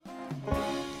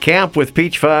Camp with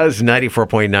Peach Fuzz,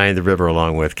 94.9 The River,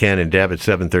 along with Ken and Deb at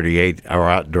 7:38. Our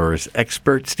outdoors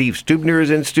expert, Steve Stubner,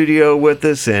 is in studio with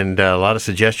us, and a lot of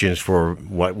suggestions for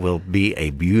what will be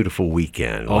a beautiful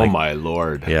weekend. Oh, my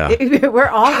Lord. Yeah. We're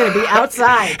all going to be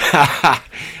outside.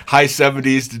 High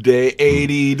 70s today,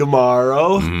 80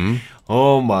 tomorrow. Mm-hmm.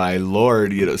 Oh, my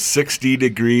Lord. 60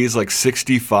 degrees, like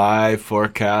 65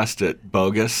 forecast at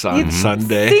Bogus on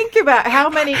Sunday. Think about how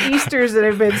many Easters that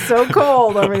have been so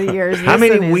cold over the years. How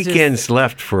many weekends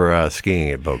left for skiing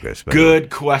at Bogus? Good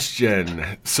question.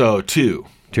 So, two.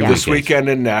 This weekend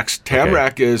and next.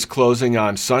 Tamarack is closing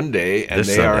on Sunday, and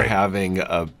they are having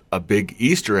a big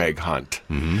Easter egg hunt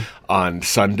on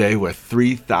Sunday with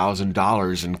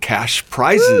 $3,000 in cash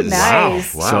prizes. Ooh,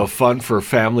 nice. Wow. So fun for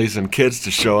families and kids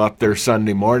to show up there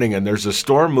Sunday morning. And there's a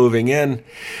storm moving in,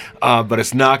 but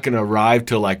it's not going to arrive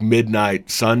till like midnight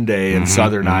Sunday in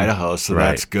southern Idaho, so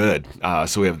that's good.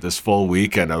 So we have this full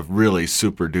weekend of really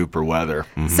super duper weather.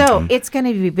 So it's going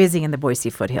to be busy in the Boise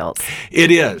foothills.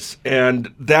 It is,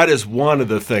 and that is one of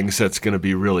the things that's going to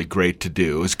be really great to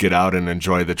do is get out and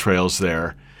enjoy the trails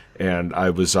there. And I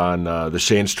was on the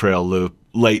Shanes Trail Loop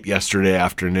late yesterday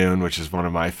afternoon, which is one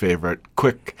of my favorite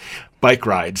quick bike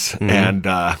rides. And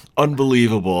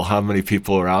unbelievable how many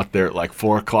people are out there at like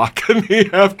 4 o'clock in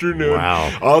the afternoon.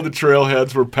 Wow. All the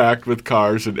trailheads were packed with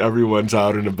cars, and everyone's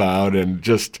out and about, and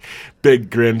just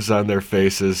big grins on their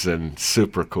faces, and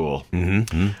super cool.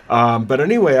 But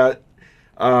anyway,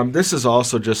 this is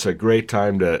also just a great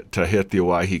time to hit the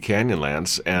Owyhee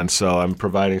Canyonlands, and so I'm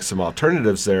providing some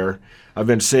alternatives there. I've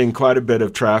been seeing quite a bit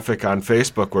of traffic on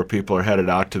Facebook where people are headed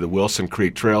out to the Wilson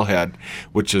Creek Trailhead,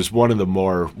 which is one of the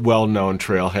more well-known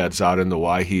trailheads out in the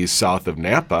Owyhee south of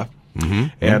Nampa.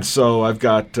 And so I've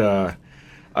got,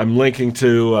 I'm linking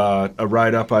to a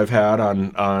write-up I've had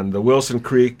on the Wilson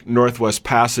Creek Northwest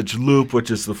Passage Loop, which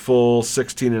is the full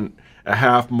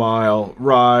 16.5-mile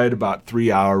ride, about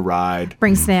 3-hour ride.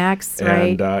 Bring snacks,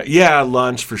 right? And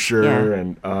lunch for sure,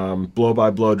 and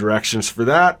blow-by-blow directions for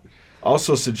that.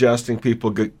 Also suggesting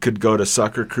people could go to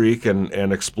Sucker Creek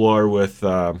and explore with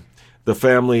the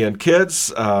family and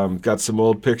kids. Got some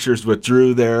old pictures with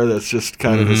Drew there. That's just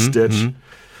kind of a stitch.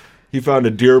 He found a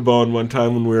deer bone one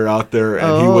time when we were out there,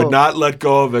 and he would not let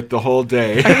go of it the whole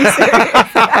day.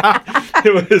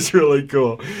 It was really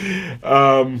cool.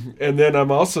 And then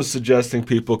I'm also suggesting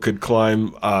people could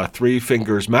climb Three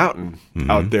Fingers Mountain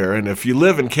out there. And if you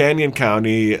live in Canyon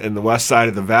County in the west side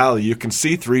of the valley, you can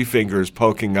see Three Fingers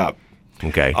poking up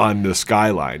on the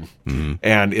skyline.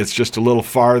 And it's just a little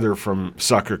farther from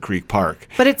Sucker Creek Park.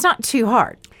 But it's not too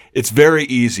hard. It's very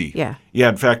easy. Yeah. Yeah,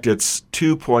 in fact, it's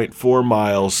 2.4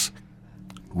 miles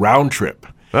round trip.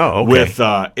 Oh, okay. With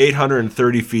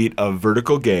 830 feet of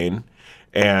vertical gain,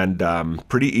 and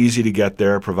pretty easy to get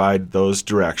there, provide those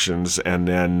directions. And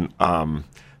then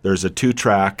there's a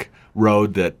 2-track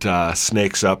road that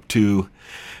snakes up to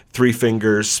Three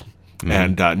Fingers,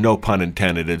 and no pun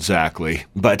intended exactly,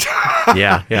 but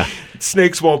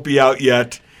snakes won't be out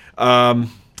yet.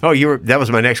 That was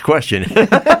my next question.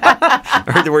 I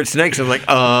heard the word snakes. I was like,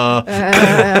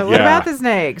 What about the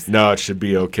snakes? No, it should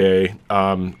be okay.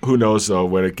 Who knows, though,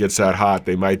 when it gets that hot,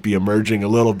 they might be emerging a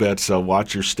little bit, so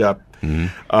watch your step.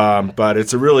 But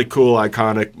it's a really cool,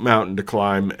 iconic mountain to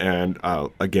climb, and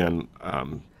again,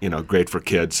 great for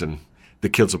kids, and the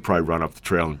kids will probably run up the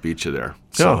trail and beat you there.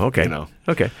 So, okay.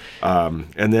 Okay.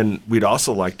 And then we'd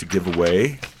also like to give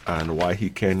away an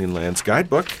Owyhee Canyonlands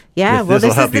guidebook. Yeah, this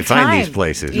will help is you the find time. these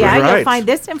places. Yeah, Right. you'll find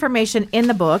this information in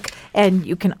the book, and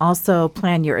you can also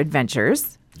plan your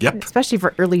adventures. Yep. Especially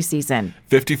for early season.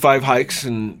 55 hikes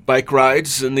and bike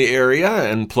rides in the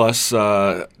area, and plus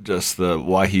just the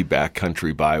Owyhee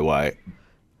backcountry byway,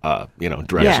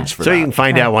 directions for that. So you can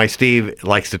find out why Steve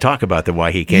likes to talk about the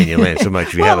Owyhee Canyonlands so much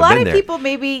if you Well, haven't a lot been of there. people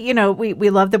maybe, we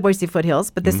love the Boise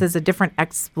foothills, but this is a different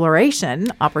exploration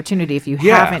opportunity if you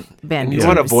haven't been. You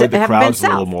want to avoid the crowds a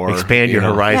little more. Expand your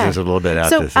horizons a little bit out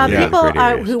So to some people great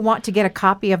areas. who want to get a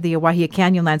copy of the Owyhee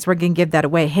Canyonlands, we're going to give that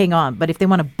away. Hang on. But if they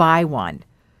want to buy one.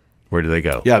 Where do they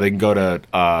go? Yeah, they can go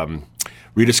to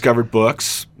Rediscovered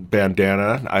Books,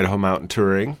 Bandana, Idaho Mountain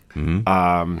Touring,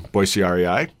 Boise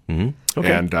REI, and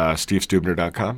SteveStubner.com.